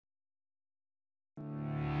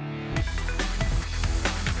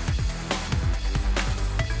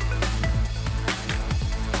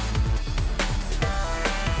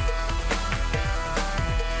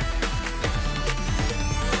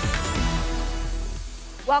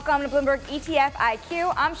Welcome to Bloomberg ETF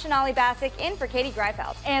IQ. I'm Shonali Bassick in for Katie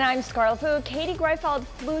Greifeld. And I'm Scarlett Fu. Katie Greifeld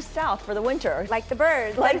flew south for the winter. Like the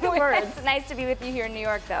birds. Like the birds. It's nice to be with you here in New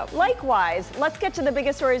York, though. Likewise. Let's get to the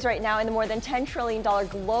biggest stories right now in the more than $10 trillion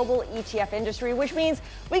global ETF industry, which means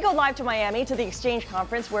we go live to Miami to the Exchange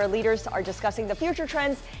Conference where leaders are discussing the future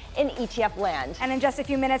trends in ETF land. And in just a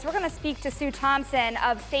few minutes, we're going to speak to Sue Thompson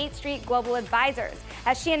of State Street Global Advisors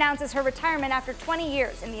as she announces her retirement after 20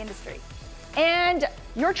 years in the industry. And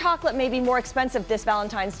your chocolate may be more expensive this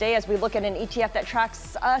Valentine's Day as we look at an ETF that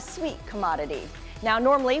tracks a sweet commodity. Now,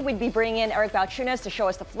 normally we'd be bringing in Eric Balchunas to show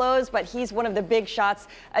us the flows, but he's one of the big shots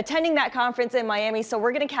attending that conference in Miami, so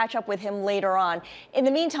we're going to catch up with him later on. In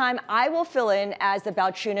the meantime, I will fill in as the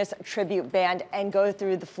Balchunas tribute band and go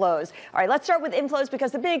through the flows. All right, let's start with inflows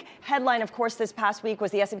because the big headline, of course, this past week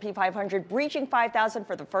was the S&P 500 breaching 5,000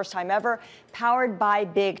 for the first time ever, powered by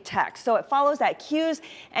big tech. So it follows that Qs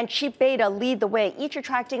and cheap beta lead the way, each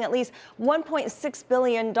attracting at least $1.6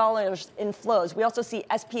 billion in flows. We also see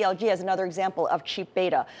SPLG as another example of cheap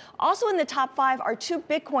beta. Also in the top 5 are 2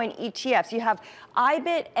 Bitcoin ETFs. You have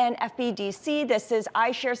IBIT and FBDC. This is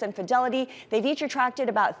iShares and Fidelity. They've each attracted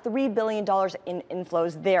about $3 billion in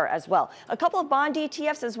inflows there as well. A couple of bond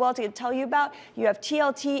ETFs as well to tell you about. You have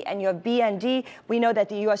TLT and you have BND. We know that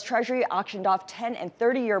the U.S. Treasury auctioned off 10 and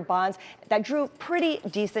 30-year bonds that drew pretty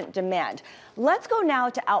decent demand. Let's go now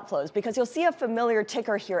to outflows because you'll see a familiar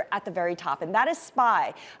ticker here at the very top, and that is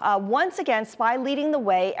SPY. Once again, SPY leading the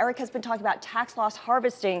way. Eric has been talking about tax loss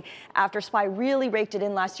harvesting after SPY really raked it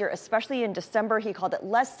in last year, especially in December. He called it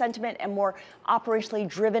less sentiment and more operationally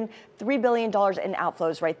driven. $3 billion in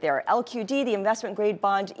outflows right there. LQD, the investment grade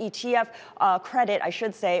bond ETF, credit, I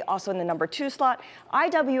should say, also in the number 2 slot.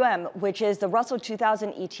 IWM, which is the Russell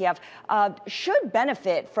 2000 ETF, should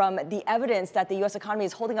benefit from the evidence that the U.S. economy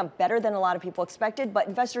is holding up better than a lot of people expected, but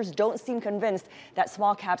investors don't seem convinced that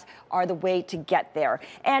small caps are the way to get there.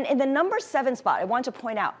 And in the number 7 spot, I want to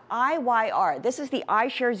point out IYR. This is the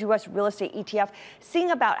iShares U.S. Real Estate ETF, seeing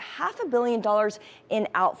about $500 million in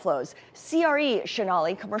outflows. CRE,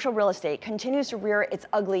 Shonali, commercial real estate, continues to rear its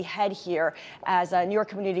ugly head here as New York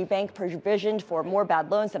Community Bank provisioned for more bad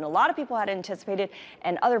loans than a lot of people had anticipated,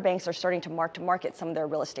 and other banks are starting to mark some of their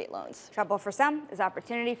real estate loans. Trouble for some is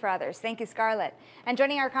opportunity for others. Thank you, Scarlett. And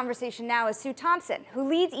joining our conversation now is Sue Thompson, who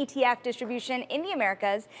leads ETF distribution in the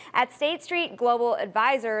Americas at State Street Global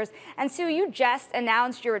Advisors. And Sue, you just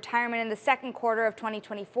announced your retirement in the second quarter of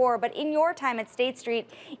 2024, but in your time at State Street,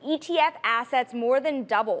 ETF assets more than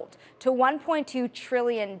doubled to $1.2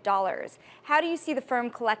 trillion. How do you see the firm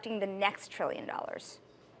collecting the next $1 trillion?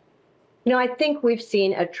 You know, I think we've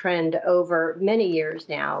seen a trend over many years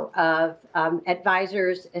now of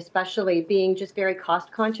advisors, especially being just very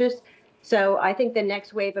cost conscious. So I think the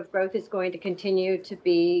next wave of growth is going to continue to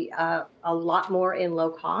be a lot more in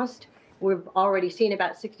low cost. We've already seen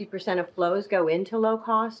about 60% of flows go into low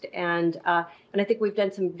cost, and I think we've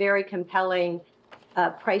done some very compelling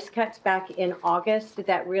price cuts back in August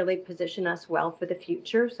that really position us well for the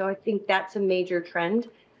future. So I think that's a major trend.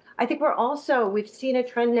 I think we've seen a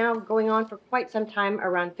trend now going on for quite some time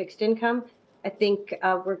around fixed income. I think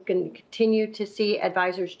we're going to continue to see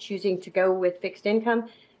advisors choosing to go with fixed income.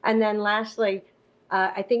 And then lastly,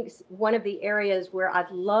 I think one of the areas where I'd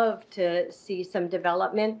love to see some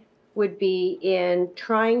development would be in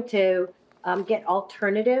trying to get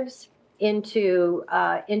alternatives into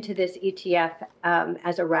this ETF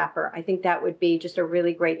as a wrapper. I think that would be just a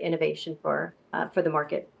really great innovation for the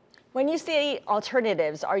market. When you say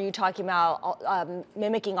alternatives, are you talking about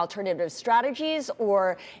mimicking alternative strategies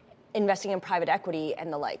or investing in private equity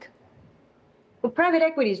and the like? Well, private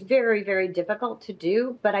equity is very, very difficult to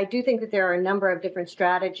do, but I do think that there are a number of different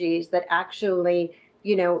strategies that actually,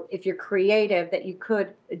 you know, if you're creative, that you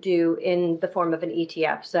could do in the form of an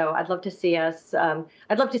ETF. So I'd love to see us,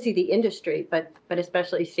 I'd love to see the industry, but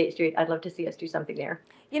especially State Street, I'd love to see us do something there.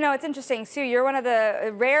 You know, it's interesting, Sue, you're one of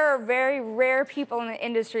the very rare people in the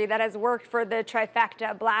industry that has worked for the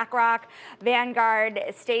trifecta, BlackRock, Vanguard,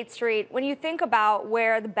 State Street. When you think about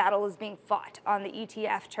where the battle is being fought on the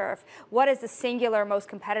ETF turf, what is the singular most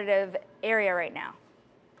competitive area right now?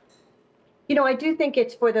 You know, I do think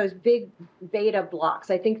it's for those big beta blocks.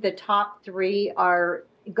 I think the top 3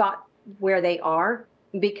 got where they are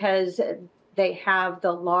because they have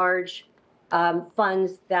the large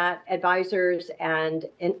funds that advisors and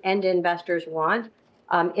investors want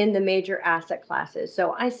in the major asset classes.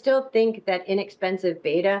 So I still think that inexpensive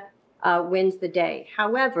beta wins the day.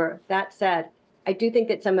 However, that said, I do think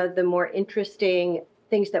that some of the more interesting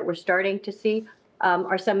things that we're starting to see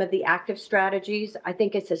are some of the active strategies. I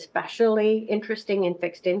think it's especially interesting in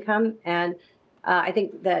fixed income. And I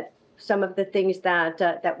think that some of the things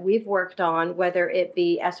that we've worked on, whether it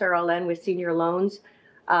be SRLN with senior loans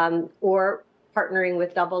or partnering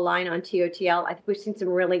with Double Line on TOTL. I think we've seen some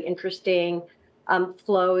really interesting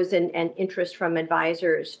flows and interest from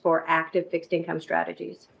advisors for active fixed income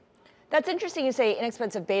strategies. That's interesting you say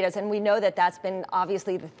inexpensive betas, and we know that that's been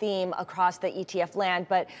obviously the theme across the ETF land,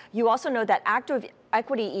 but you also know that active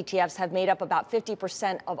equity ETFs have made up about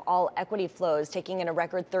 50% of all equity flows, taking in a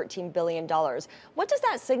record $13 billion. What does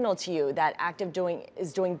that signal to you that active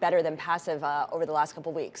is doing better than passive over the last couple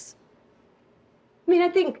of weeks? I mean,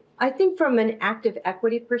 I think from an active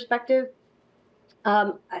equity perspective,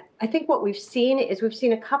 I think what we've seen is we've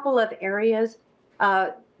seen a couple of areas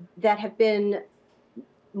that have been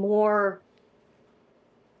more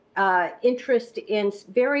interest in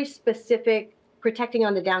very specific protecting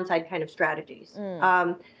on the downside kind of strategies.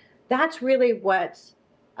 That's really what's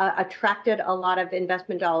attracted a lot of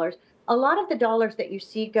investment dollars. A lot of the dollars that you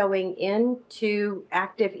see going into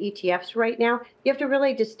active ETFs right now, you have to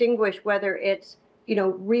really distinguish whether it's, you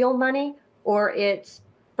know, real money or it's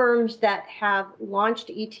firms that have launched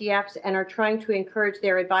ETFs and are trying to encourage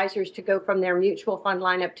their advisors to go from their mutual fund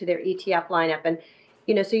lineup to their ETF lineup. And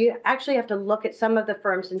you know, so you actually have to look at some of the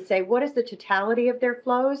firms and say, what is the totality of their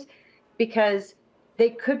flows? Because they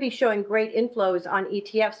could be showing great inflows on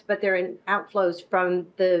ETFs, but they're in outflows from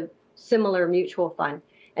the similar mutual fund.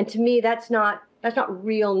 And to me, that's not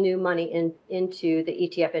real new money into the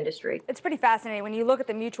ETF industry. It's pretty fascinating. When you look at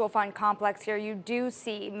the mutual fund complex here, you do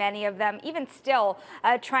see many of them, even still,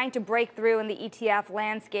 trying to break through in the ETF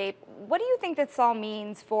landscape. What do you think this all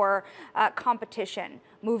means for competition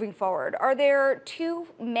moving forward? Are there too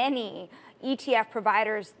many ETF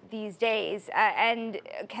providers these days, and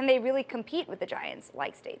can they really compete with the giants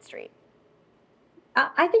like State Street?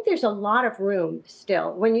 I think there's a lot of room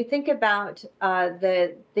still. When you think about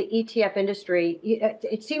the ETF industry,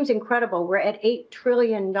 it seems incredible. We're at $8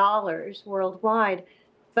 trillion worldwide,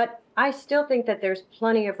 but I still think that there's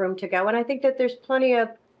plenty of room to go. And I think that there's plenty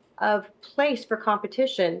of place for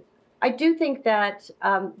competition. I do think that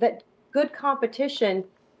that good competition,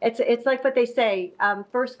 it's like what they say,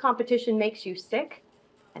 first competition makes you sick,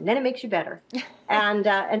 and then it makes you better.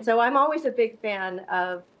 And so I'm always a big fan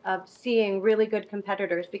of seeing really good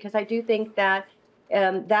competitors, because I do think that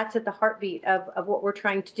that's at the heartbeat of what we're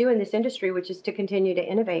trying to do in this industry, which is to continue to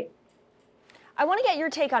innovate. I want to get your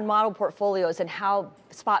take on model portfolios and how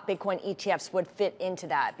spot Bitcoin ETFs would fit into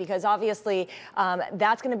that, because obviously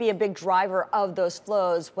that's going to be a big driver of those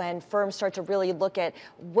flows when firms start to really look at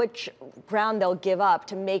which ground they'll give up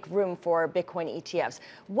to make room for Bitcoin ETFs.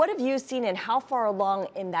 What have you seen, and how far along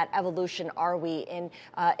in that evolution are we in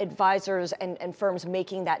advisors and firms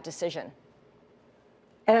making that decision?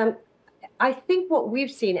 I think what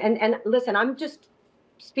we've seen, and listen, I'm just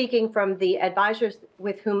speaking from the advisors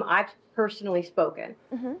with whom I've personally spoken.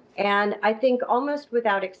 And I think almost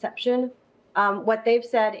without exception, what they've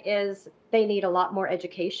said is they need a lot more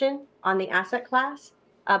education on the asset class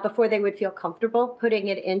before they would feel comfortable putting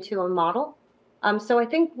it into a model. So I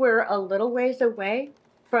think we're a little ways away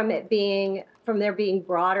from there being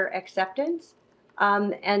broader acceptance.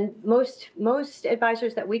 And most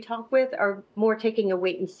advisors that we talk with are more taking a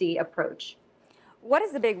wait and see approach. What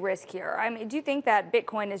is the big risk here? I mean, do you think that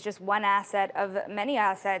Bitcoin is just one asset of many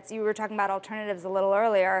assets? You were talking about alternatives a little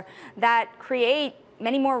earlier that create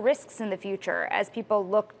many more risks in the future as people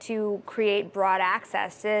look to create broad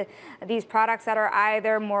access to these products that are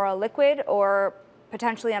either more illiquid or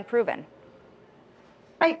potentially unproven.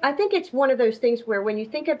 I think it's one of those things where when you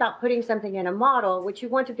think about putting something in a model, what you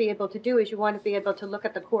want to be able to do is you want to be able to look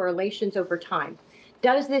at the correlations over time.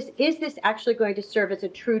 Is this actually going to serve as a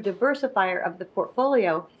true diversifier of the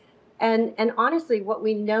portfolio? And honestly, what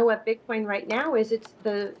we know of Bitcoin right now is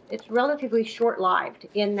it's relatively short-lived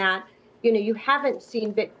in that, you know, you haven't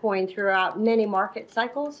seen Bitcoin throughout many market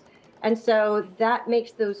cycles. And so that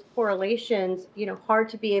makes those correlations, you know, hard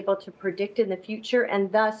to be able to predict in the future,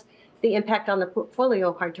 and thus the impact on the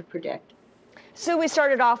portfolio hard to predict. So we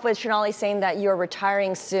started off with Shonali saying that you're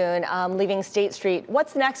retiring soon, leaving State Street.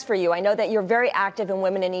 What's next for you? I know that you're very active in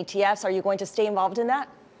women in ETFs. Are you going to stay involved in that?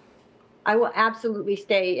 I will absolutely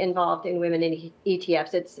stay involved in women in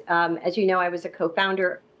ETFs. It's, as you know, I was a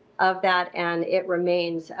co-founder of that, and it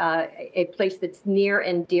remains a place that's near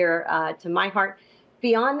and dear to my heart.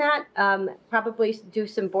 Beyond that, probably do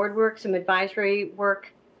some board work, some advisory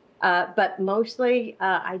work, but mostly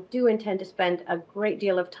I do intend to spend a great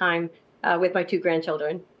deal of time with my 2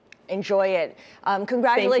 grandchildren. Enjoy it.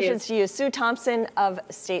 Congratulations to you, Sue Thompson of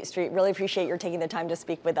State Street. Really appreciate your taking the time to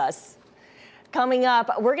speak with us. Coming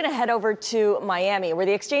up, we're going to head over to Miami, where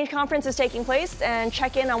the exchange conference is taking place, and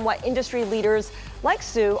check in on what industry leaders like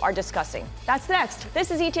Sue are discussing. That's next.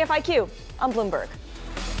 This is ETF IQ on Bloomberg.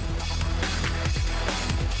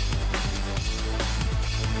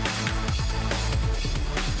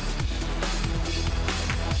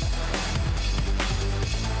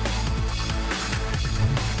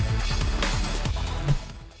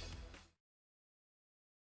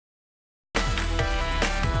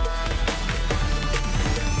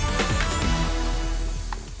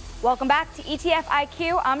 Welcome back to ETF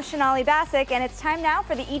IQ. I'm Shonali Bassick, and it's time now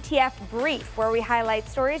for the ETF Brief, where we highlight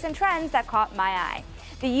stories and trends that caught my eye.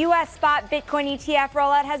 The U.S. spot Bitcoin ETF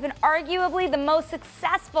rollout has been arguably the most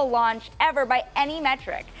successful launch ever by any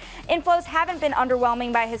metric. Inflows haven't been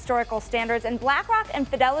underwhelming by historical standards, and BlackRock and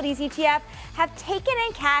Fidelity's ETF have taken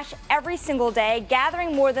in cash every single day,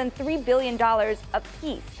 gathering more than $3 billion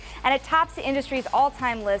apiece. And it tops the industry's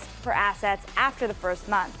all-time list for assets after the first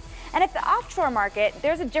month. And at the offshore market,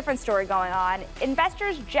 there's a different story going on.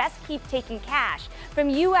 Investors just keep taking cash from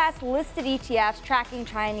U.S. listed ETFs tracking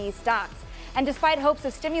Chinese stocks. And despite hopes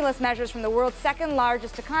of stimulus measures from the world's second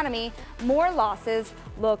largest economy, more losses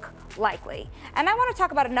look likely. And I want to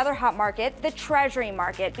talk about another hot market, the Treasury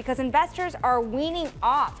market, because investors are weaning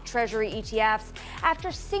off Treasury ETFs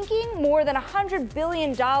after sinking more than $100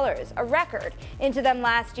 billion, a record, into them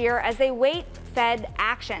last year as they wait Fed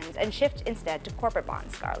actions and shift instead to corporate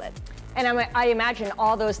bonds, Scarlett. And I imagine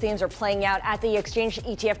all those themes are playing out at the Exchange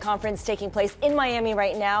ETF conference taking place in Miami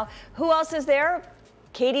right now. Who else is there?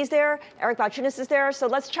 Katie's there, Eric Balchunas is there. So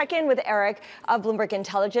let's check in with Eric of Bloomberg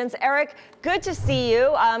Intelligence. Eric, good to see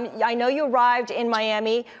you. I know you arrived in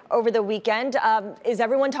Miami over the weekend. Is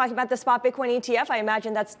everyone talking about the spot Bitcoin ETF? I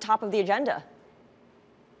imagine that's top of the agenda.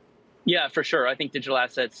 Yeah, for sure. I think digital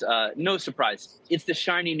assets, no surprise. It's the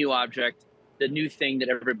shiny new object, the new thing that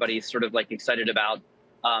everybody's sort of like excited about.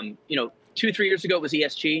 2-3 years ago it was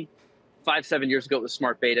ESG. 5-7 years ago, it was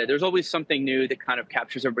smart beta. There's always something new that kind of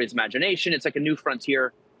captures everybody's imagination. It's like a new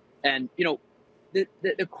frontier. And,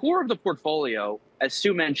 the core of the portfolio, as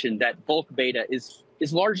Sue mentioned, that bulk beta is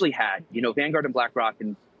largely had. Vanguard and BlackRock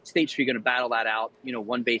and State Street are going to battle that out.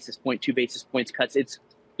 1 basis point, 2 basis points cuts.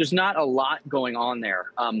 There's not a lot going on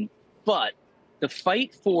there. But the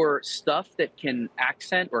fight for stuff that can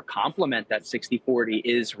accent or complement that 60-40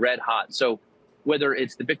 is red hot. So whether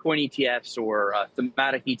it's the Bitcoin ETFs or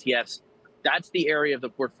thematic ETFs, that's the area of the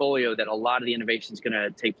portfolio that a lot of the innovation is going to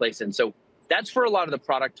take place in. So that's where a lot of the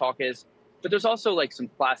product talk is. But there's also like some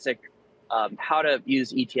classic how to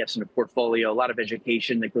use ETFs in a portfolio, a lot of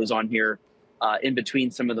education that goes on here in between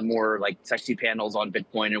some of the more like sexy panels on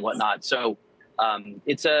Bitcoin and whatnot. So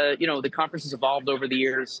it's the conference has evolved over the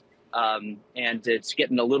years. And it's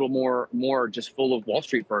getting a little more just full of Wall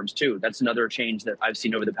Street firms, too. That's another change that I've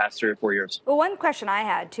seen over the past 3 or 4 years. Well, one question I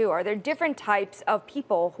had, too, are there different types of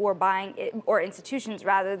people who are buying, or institutions,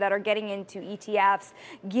 rather, that are getting into ETFs,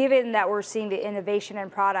 given that we're seeing the innovation and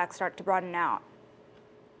products start to broaden out?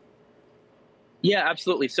 Yeah,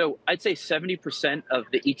 absolutely. So I'd say 70% of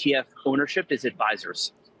the ETF ownership is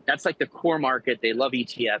advisors. That's like the core market. They love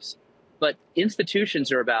ETFs. But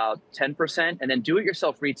institutions are about 10%, and then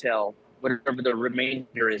do-it-yourself retail, whatever the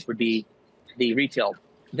remainder is, would be the retail.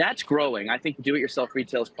 That's growing. I think do-it-yourself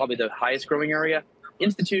retail is probably the highest growing area.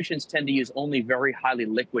 Institutions tend to use only very highly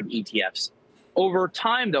liquid ETFs. Over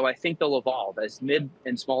time, though, I think they'll evolve as mid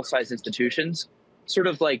and small-sized institutions sort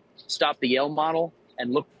of like stop the Yale model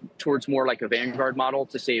and look towards more like a Vanguard model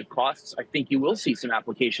to save costs. I think you will see some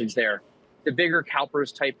applications there. The bigger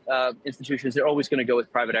CalPERS type institutions, they're always going to go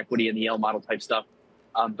with private equity and the Yale model type stuff.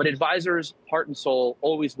 But advisors, heart and soul,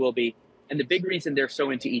 always will be. And the big reason they're so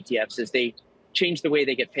into ETFs is they change the way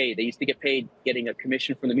they get paid. They used to get paid getting a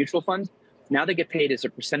commission from the mutual fund. Now they get paid as a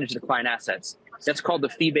percentage of the client assets. That's called the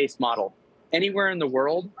fee-based model. Anywhere in the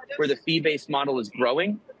world where the fee-based model is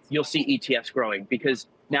growing, you'll see ETFs growing because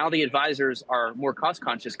now the advisors are more cost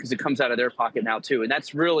conscious because it comes out of their pocket now too. And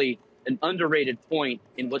that's really an underrated point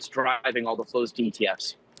in what's driving all the flows to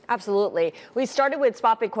ETFs. Absolutely. We started with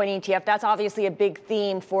spot Bitcoin ETF. That's obviously a big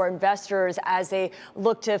theme for investors as they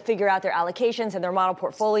look to figure out their allocations and their model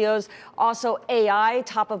portfolios. Also, AI,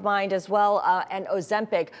 top of mind as well, and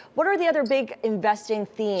Ozempic. What are the other big investing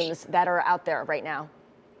themes that are out there right now?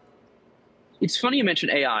 It's funny you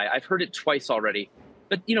mentioned AI. I've heard it twice already.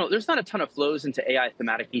 But, there's not a ton of flows into AI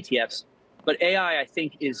thematic ETFs. But AI, I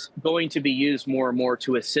think, is going to be used more and more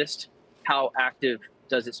to assist how active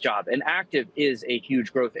does its job. And active is a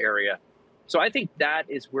huge growth area. So I think that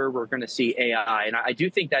is where we're going to see AI. And I do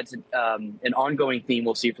think that's an ongoing theme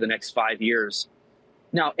we'll see for the next 5 years.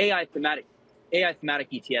 Now, AI thematic AI thematic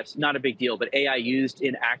ETFs, not a big deal, but AI used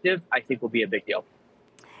in active, I think will be a big deal.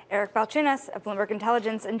 Eric Balchunas of Bloomberg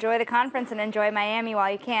Intelligence. Enjoy the conference and enjoy Miami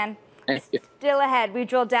while you can. Thank you. Still ahead, we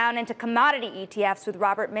drill down into commodity ETFs with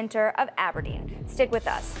Robert Minter of Abrdn. Stick with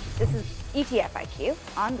us. This is ETF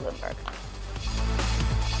IQ on Bloomberg.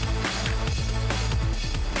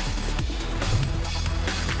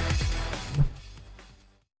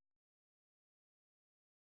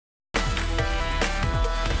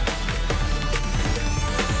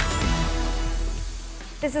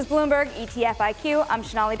 This is Bloomberg ETF IQ. I'm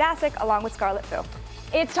Shanali Basak along with Scarlett Fu.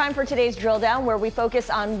 It's time for today's drill down where we focus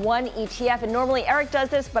on one ETF. And normally Eric does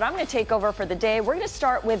this, but I'm going to take over for the day. We're going to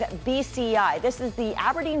start with BCI. This is the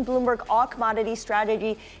Abrdn Bloomberg All Commodity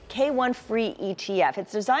Strategy K1 Free ETF.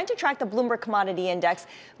 It's designed to track the Bloomberg Commodity Index,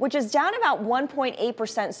 which is down about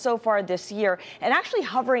 1.8% so far this year and actually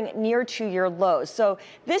hovering near two-year lows. So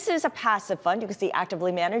this is a passive fund. You can see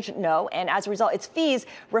actively managed, no. And as a result, its fees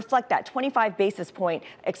reflect that 25 basis point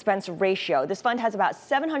expense ratio. This fund has about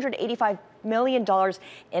 $785 million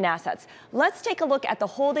in assets. Let's take a look at the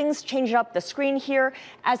holdings. Change up the screen here.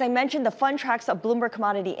 As I mentioned, the fund tracks a Bloomberg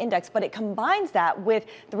Commodity Index, but it combines that with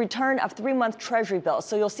the return of 3-month Treasury bills.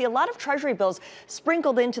 So you'll see a lot of Treasury bills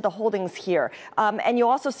sprinkled into the holdings here. And you'll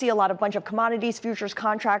also see a bunch of commodities, futures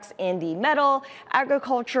contracts in the metal,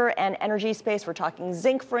 agriculture, and energy space. We're talking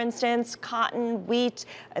zinc, for instance, cotton, wheat.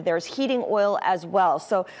 There's heating oil as well.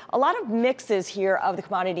 So a lot of mixes here of the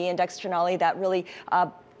commodity index, Shanali, that really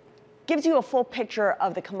gives you a full picture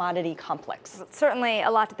of the commodity complex. Certainly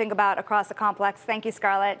a lot to think about across the complex. Thank you,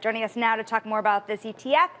 Scarlett. Joining us now to talk more about this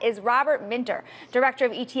ETF is Robert Minter, Director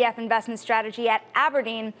of ETF Investment Strategy at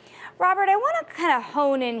Abrdn. Robert, I want to kind of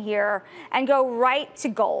hone in here and go right to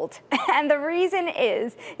gold. And the reason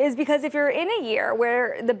is because if you're in a year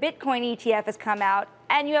where the Bitcoin ETF has come out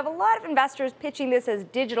and you have a lot of investors pitching this as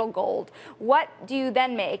digital gold, what do you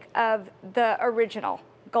then make of the original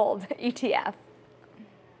gold ETF?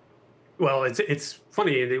 Well, it's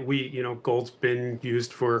funny that gold's been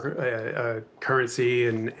used for currency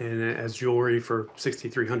and as jewelry for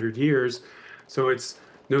 6,300 years. So it's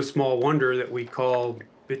no small wonder that we call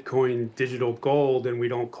Bitcoin digital gold and we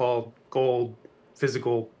don't call gold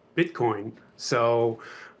physical Bitcoin. So,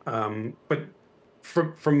 but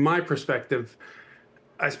from my perspective,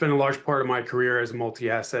 I spent a large part of my career as a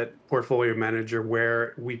multi-asset portfolio manager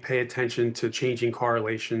where we pay attention to changing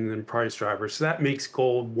correlation and price drivers. So that makes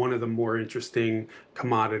gold one of the more interesting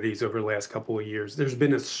commodities over the last couple of years. There's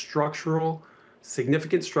been a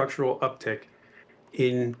significant structural uptick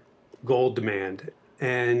in gold demand,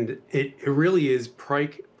 and it really is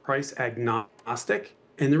price agnostic.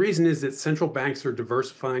 And the reason is that central banks are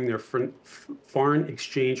diversifying their foreign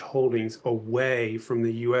exchange holdings away from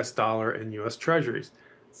the US dollar and US treasuries.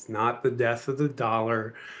 It's not the death of the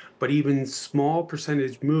dollar, but even small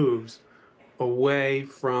percentage moves away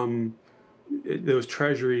from those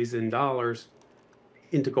treasuries and dollars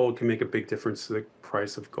into gold can make a big difference to the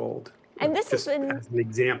price of gold. And this has been, as an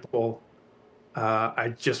example,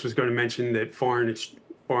 I just was going to mention that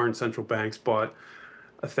foreign central banks bought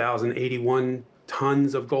 1,081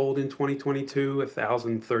 tons of gold in 2022,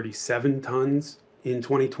 1,037 tons in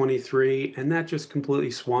 2023, and that just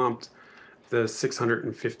completely swamped the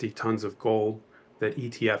 650 tons of gold that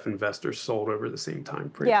ETF investors sold over the same time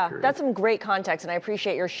period. Yeah, that's some great context, and I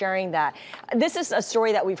appreciate your sharing that. This is a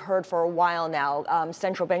story that we've heard for a while now,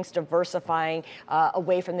 central banks diversifying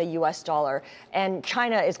away from the US dollar, and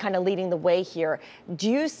China is kind of leading the way here.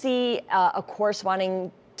 Do you see a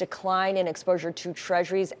corresponding decline in exposure to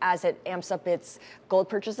treasuries as it amps up its gold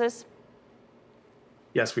purchases?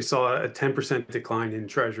 Yes, we saw a 10% decline in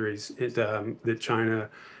treasuries that China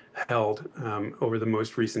held over the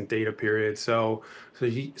most recent data period. So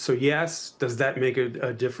yes, does that make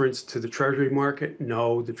a difference to the treasury market?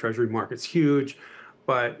 No, the treasury market's huge,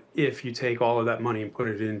 but if you take all of that money and put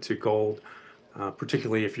it into gold,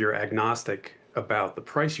 particularly if you're agnostic about the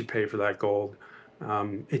price you pay for that gold,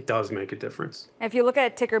 it does make a difference. If you look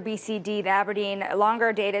at ticker BCD, the Abrdn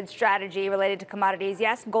longer dated strategy related to commodities,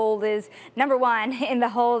 yes, gold is number one in the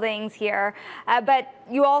holdings here, but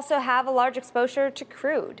you also have a large exposure to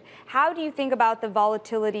crude. How do you think about the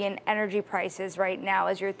volatility in energy prices right now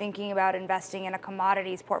as you're thinking about investing in a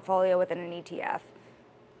commodities portfolio within an ETF?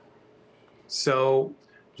 So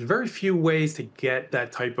there's very few ways to get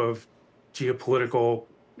that type of geopolitical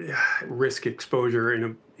risk exposure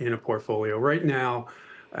in a portfolio. Right now,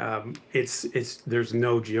 there's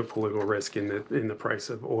no geopolitical risk in the price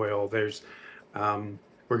of oil.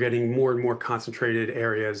 We're getting more and more concentrated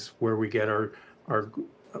areas where we get our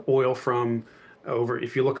oil from.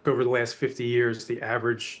 If you look over the last 50 years, the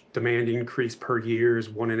average demand increase per year is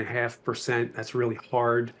 1.5%. That's really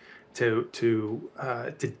hard to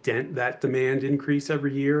dent that demand increase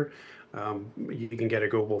every year. You can get a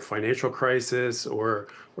global financial crisis or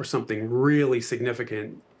something really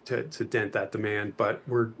significant to dent that demand, but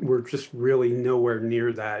we're just really nowhere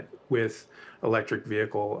near that with electric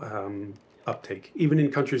vehicle uptake. Even in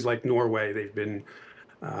countries like Norway, they've been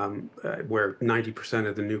where 90%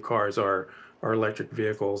 of the new cars are electric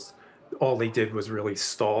vehicles. All they did was really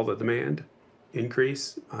stall the demand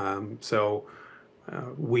increase.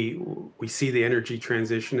 We see the energy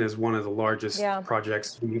transition as one of the largest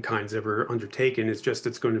projects humankind's ever undertaken.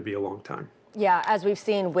 It's going to be a long time. Yeah, as we've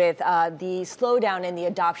seen with the slowdown in the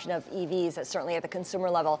adoption of EVs, certainly at the consumer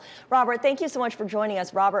level. Robert, thank you so much for joining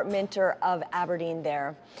us. Robert Minter of Abrdn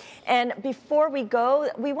there. And before we go,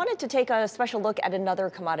 we wanted to take a special look at another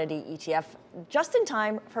commodity ETF just in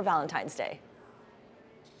time for Valentine's Day.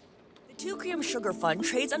 The 2-Cream Sugar Fund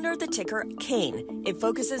trades under the ticker CANE. It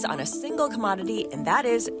focuses on a single commodity, and that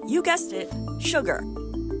is, you guessed it, sugar.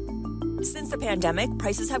 Since the pandemic,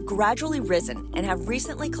 prices have gradually risen and have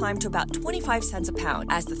recently climbed to about 25 cents a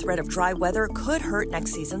pound, as the threat of dry weather could hurt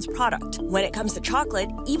next season's product. When it comes to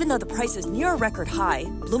chocolate, even though the price is near a record high,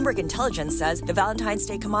 Bloomberg Intelligence says the Valentine's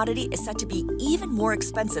Day commodity is set to be even more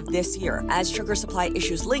expensive this year, as sugar supply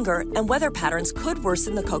issues linger and weather patterns could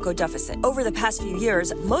worsen the cocoa deficit. Over the past few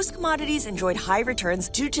years, most commodities enjoyed high returns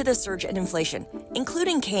due to the surge in inflation,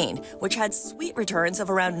 including cane, which had sweet returns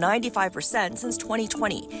of around 95% since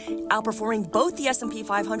 2020, outperforming both the S&P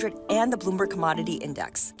 500 and the Bloomberg Commodity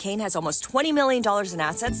Index. Cane has almost $20 million in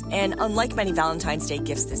assets, and unlike many Valentine's Day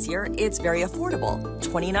gifts this year, it's very affordable,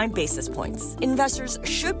 29 basis points. Investors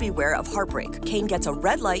should beware of heartbreak. Cane gets a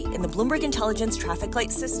red light in the Bloomberg Intelligence traffic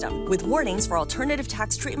light system, with warnings for alternative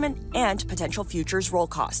tax treatment and potential futures roll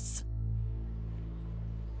costs.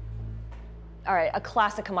 All right, a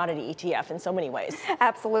classic commodity ETF in so many ways.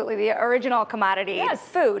 Absolutely, the original commodity,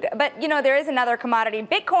 food. But you know, there is another commodity,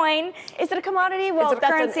 Bitcoin. Is it a commodity? Well, is it a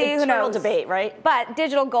that's currency? an Who knows? debate, right? But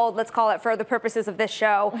digital gold, let's call it for the purposes of this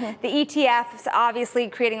show. The ETF's obviously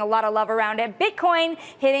creating a lot of love around it. Bitcoin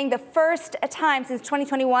hitting the first time since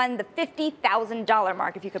 2021, the $50,000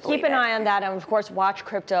 mark, if you could believe it. Keep an eye on that, and of course, watch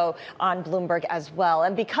crypto on Bloomberg as well.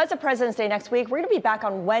 And because of President's Day next week, we're going to be back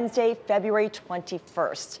on Wednesday, February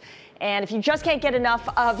 21st. And if you just can't get enough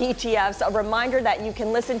of ETFs, a reminder that you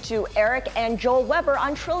can listen to Eric and Joel Weber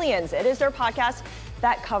on Trillions. It is their podcast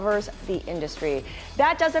that covers the industry.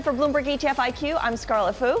 That does it for Bloomberg ETF IQ. I'm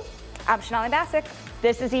Scarlett Fu. I'm Shonali Bassick.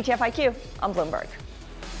 This is ETF IQ on Bloomberg.